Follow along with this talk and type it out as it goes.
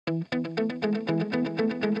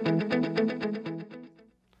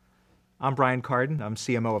I'm Brian Kardon. I'm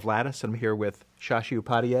CMO of Lattice. I'm here with Shashi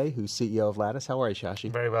Upadhyay, who's CEO of Lattice. How are you,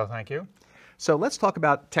 Shashi? Very well, thank you. So let's talk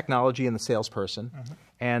about technology and the salesperson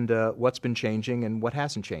and what's been changing and what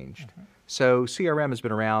hasn't changed. So CRM has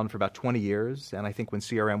been around for about 20 years, and I think when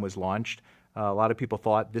CRM was launched, a lot of people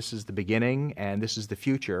thought this is the beginning and this is the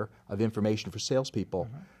future of information for salespeople.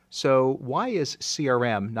 So why is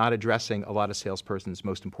CRM not addressing a lot of salesperson's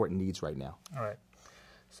most important needs right now? All right.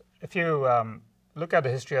 So if you look at the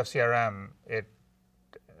history of CRM,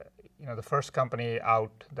 the first company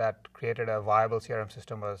out that created a viable CRM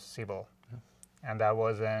system was Siebel, and that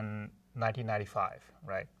was in 1995,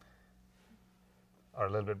 right? Or a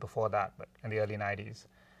little bit before that, but in the early 90s.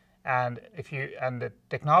 And the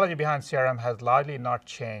technology behind CRM has largely not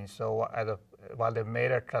changed. So while they've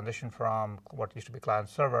made a transition from what used to be client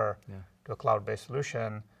server to a cloud-based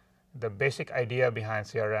solution, the basic idea behind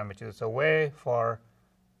CRM, which is a way for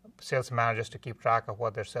sales managers to keep track of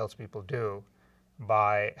what their salespeople do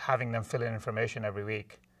by having them fill in information every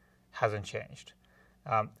week, hasn't changed.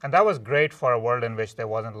 And that was great for a world in which there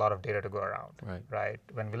wasn't a lot of data to go around. Right?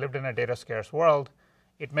 When we lived in a data-scarce world,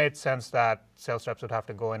 it made sense that sales reps would have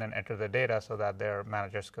to go in and enter the data so that their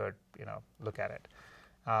managers could, look at it.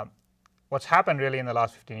 What's happened really in the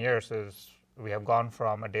last 15 years is we have gone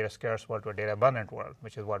from a data-scarce world to a data-abundant world,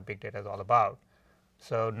 which is what big data is all about.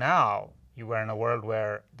 So now you are in a world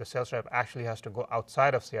where the sales rep actually has to go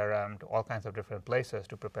outside of CRM to all kinds of different places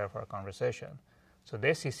to prepare for a conversation. So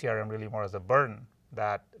they see CRM really more as a burden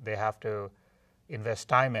that they have to invest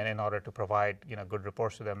time in order to provide good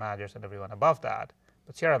reports to their managers and everyone above that.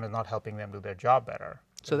 But CRM is not helping them do their job better.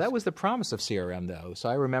 So that was the promise of CRM, though. So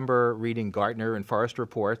I remember reading Gartner and Forrester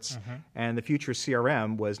reports, and the future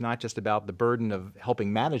CRM was not just about the burden of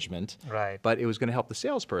helping management, but it was going to help the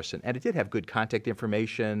salesperson. And it did have good contact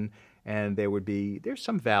information, and there's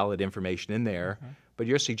some valid information in there, but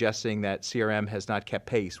you're suggesting that CRM has not kept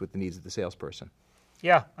pace with the needs of the salesperson.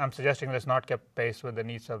 Yeah, I'm suggesting that it's not kept pace with the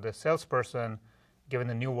needs of the salesperson, given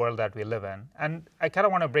the new world that we live in. And I kind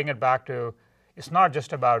of want to bring it back to, it's not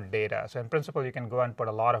just about data. So in principle, you can go and put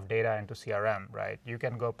a lot of data into CRM, right? You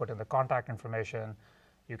can go put in the contact information.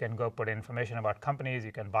 You can go put information about companies.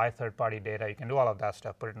 You can buy third-party data. You can do all of that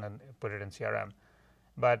stuff, put it in CRM.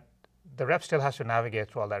 But the rep still has to navigate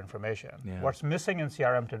through all that information. What's missing in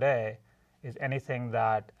CRM today is anything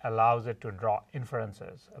that allows it to draw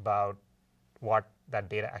inferences about what that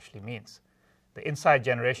data actually means. The insight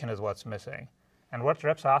generation is what's missing. And what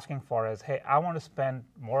reps are asking for is, hey, I want to spend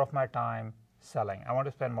more of my time selling. I want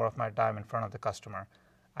to spend more of my time in front of the customer.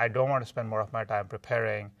 I don't want to spend more of my time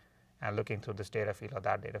preparing and looking through this data field or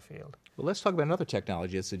that data field. Well, let's talk about another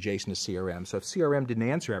technology that's adjacent to CRM. So if CRM didn't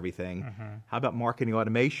answer everything, how about marketing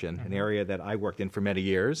automation, an area that I worked in for many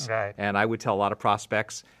years? And I would tell a lot of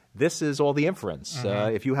prospects, this is all the inference.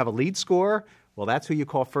 If you have a lead score, well, that's who you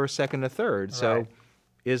call first, second, and third. So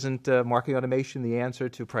isn't marketing automation the answer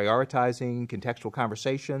to prioritizing contextual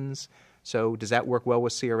conversations? So does that work well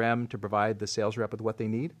with CRM to provide the sales rep with what they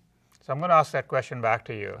need? So I'm going to ask that question back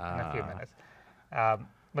to you in a few minutes.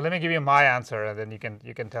 But let me give you my answer, and then you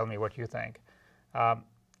can tell me what you think.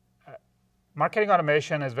 Marketing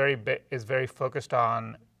automation is very focused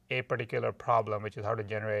on a particular problem, which is how to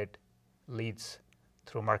generate leads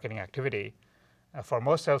through marketing activity. For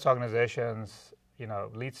most sales organizations,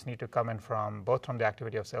 leads need to come in both from the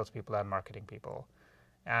activity of salespeople and marketing people.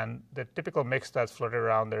 And the typical mix that's floated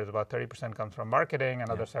around there is about 30% comes from marketing,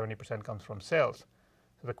 another 70% comes from sales.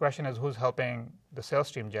 So the question is, who's helping the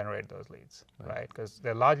sales team generate those leads, right? Because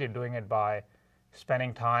they're largely doing it by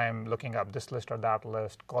spending time looking up this list or that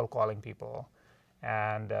list, calling people,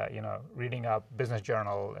 and reading up business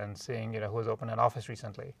journal and seeing who's opened an office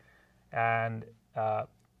recently. And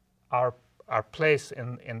our place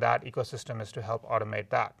in that ecosystem is to help automate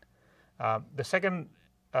that. The second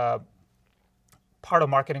part of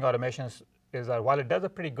marketing automation is that while it does a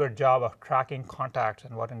pretty good job of tracking contacts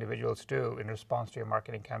and what individuals do in response to your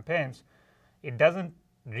marketing campaigns, it doesn't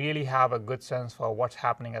really have a good sense for what's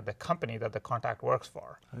happening at the company that the contact works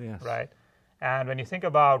for, right? And when you think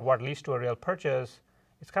about what leads to a real purchase,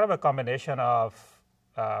 it's kind of a combination of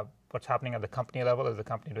what's happening at the company level. Is the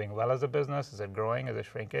company doing well as a business? Is it growing? Is it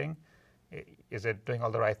shrinking? Is it doing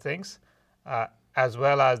all the right things? As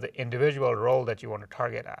well as the individual role that you want to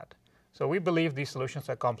target at. So we believe these solutions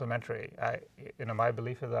are complementary. My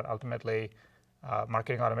belief is that ultimately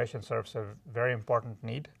marketing automation serves a very important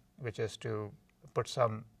need, which is to put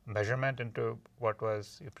some measurement into what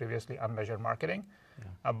was previously unmeasured marketing.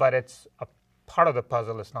 But it's a part of the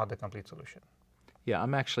puzzle. It's not the complete solution. Yeah,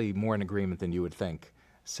 I'm actually more in agreement than you would think.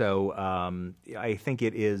 So I think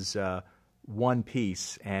it is one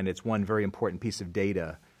piece, and it's one very important piece of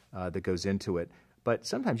data that goes into it. But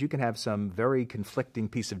sometimes you can have some very conflicting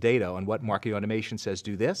piece of data on what marketing automation says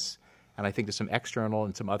do this, and I think there's some external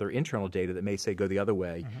and some other internal data that may say go the other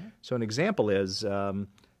way. So an example is,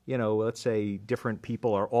 let's say different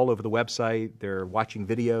people are all over the website, they're watching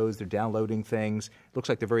videos, they're downloading things, it looks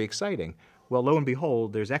like they're very exciting. Well, lo and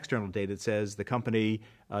behold, there's external data that says the company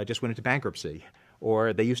just went into bankruptcy,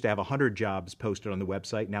 or they used to have 100 jobs posted on the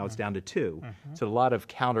website, now it's down to 2. So a lot of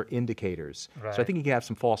counter indicators. Right. So I think you can have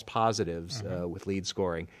some false positives with lead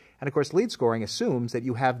scoring. And of course, lead scoring assumes that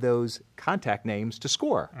you have those contact names to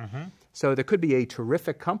score. So there could be a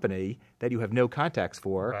terrific company that you have no contacts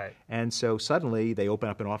for, Right. and so suddenly they open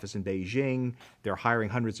up an office in Beijing, they're hiring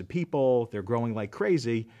hundreds of people, they're growing like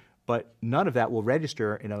crazy, but none of that will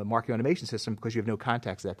register in a marketing automation system because you have no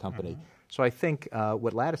contacts to that company. So I think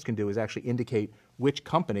what Lattice can do is actually indicate which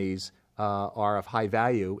companies are of high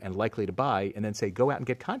value and likely to buy, and then say, go out and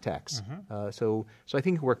get contacts. So I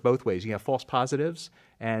think it can work both ways. You can have false positives,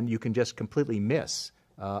 and you can just completely miss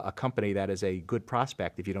a company that is a good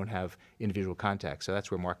prospect if you don't have individual contacts. So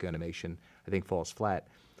that's where marketing automation, I think, falls flat.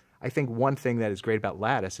 I think one thing that is great about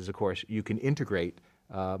Lattice is, of course, you can integrate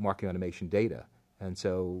marketing automation data. And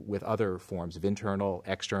so with other forms of internal,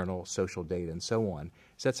 external, social data, and so on.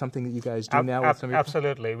 Is that something that you guys do now with some of your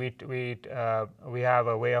Absolutely. We have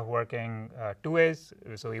a way of working two ways.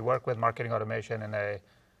 So we work with marketing automation in a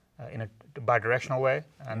bidirectional way,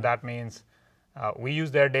 and that means we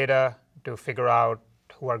use their data to figure out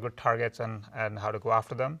who are good targets and how to go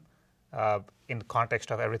after them in the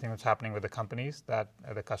context of everything that's happening with the companies that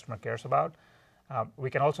the customer cares about.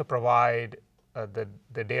 We can also provide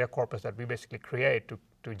the data corpus that we basically create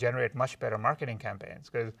to generate much better marketing campaigns,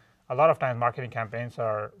 because a lot of times marketing campaigns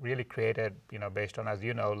are really created based on, as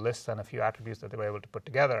you know, lists and a few attributes that they were able to put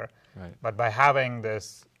together. Right. But by having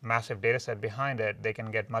this massive data set behind it, they can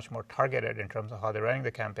get much more targeted in terms of how they're running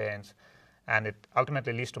the campaigns, and it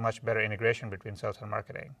ultimately leads to much better integration between sales and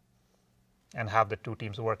marketing, and have the two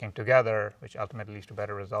teams working together, which ultimately leads to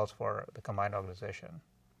better results for the combined organization.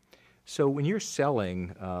 So when you're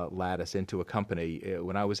selling Lattice into a company,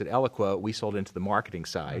 when I was at Eloqua, we sold into the marketing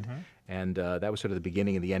side, and that was sort of the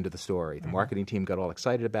beginning and the end of the story. The marketing team got all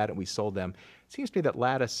excited about it, and we sold them. It seems to me that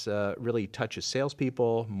Lattice really touches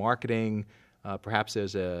salespeople, marketing, perhaps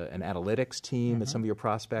there's an analytics team at some of your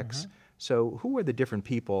prospects. So who are the different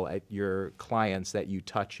people at your clients that you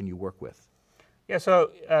touch and you work with? Yeah,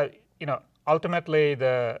 so ultimately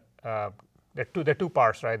there are two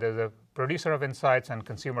parts, right? There's a producer of insights and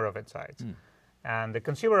consumer of insights. And the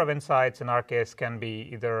consumer of insights in our case can be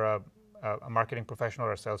either a marketing professional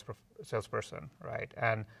or a salesperson, right?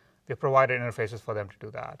 And we provided interfaces for them to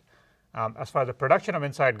do that. As far as the production of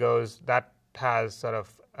insight goes, that has sort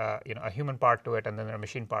of a human part to it, and then a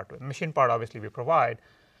machine part to it. The machine part obviously we provide,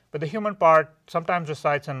 but the human part sometimes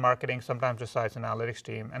resides in marketing, sometimes resides in analytics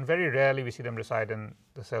team, and very rarely we see them reside in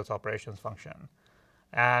the sales operations function.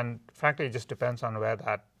 And frankly, it just depends on where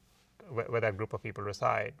that group of people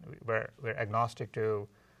reside. We're agnostic to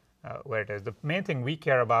where it is. The main thing we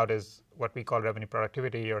care about is what we call revenue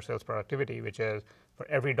productivity or sales productivity, which is for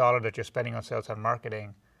every dollar that you're spending on sales and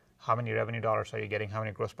marketing, how many revenue dollars are you getting, how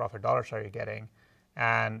many gross profit dollars are you getting?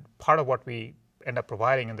 And part of what we end up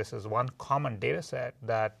providing in this is one common data set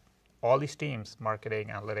that all these teams, marketing,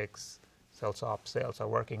 analytics, sales ops, sales, are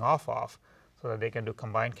working off of, so that they can do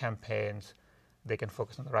combined campaigns. They can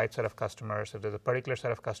focus on the right set of customers. If there's a particular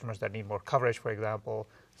set of customers that need more coverage, for example,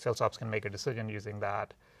 sales ops can make a decision using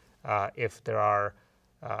that. If there are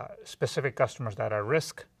specific customers that are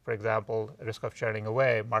risk, for example, risk of churning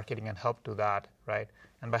away, marketing can help do that, right?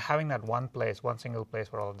 And by having that one single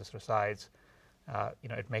place where all of this resides,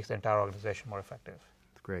 it makes the entire organization more effective.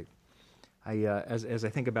 That's great. As I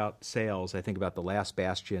think about sales, I think about the last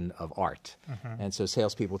bastion of art. And so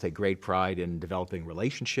salespeople take great pride in developing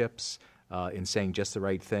relationships, in saying just the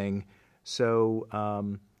right thing. So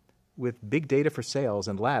with big data for sales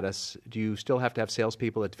and Lattice, do you still have to have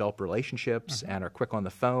salespeople that develop relationships and are quick on the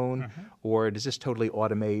phone, or does this totally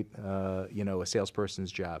automate a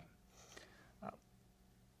salesperson's job?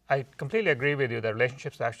 I completely agree with you that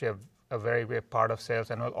relationships are actually a very big part of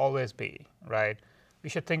sales and will always be, right? We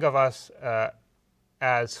should think of us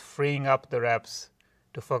as freeing up the reps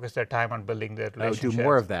to focus their time on building their relationships. Do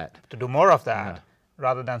more of that. To do more of that,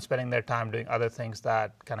 rather than spending their time doing other things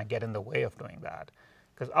that kind of get in the way of doing that.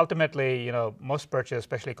 Because ultimately, most purchases,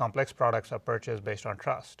 especially complex products, are purchased based on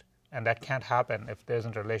trust. And that can't happen if there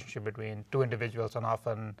isn't a relationship between two individuals and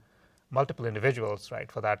often multiple individuals, right,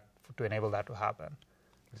 to enable that to happen.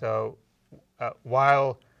 So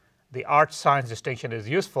while the art-science distinction is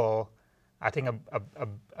useful, I think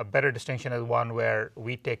a better distinction is one where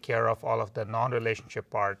we take care of all of the non-relationship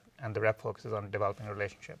part and the rep focuses on developing a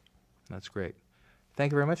relationship. That's great.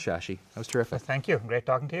 Thank you very much, Shashi. That was terrific. Thank you. Great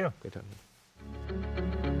talking to you. Great talking to you.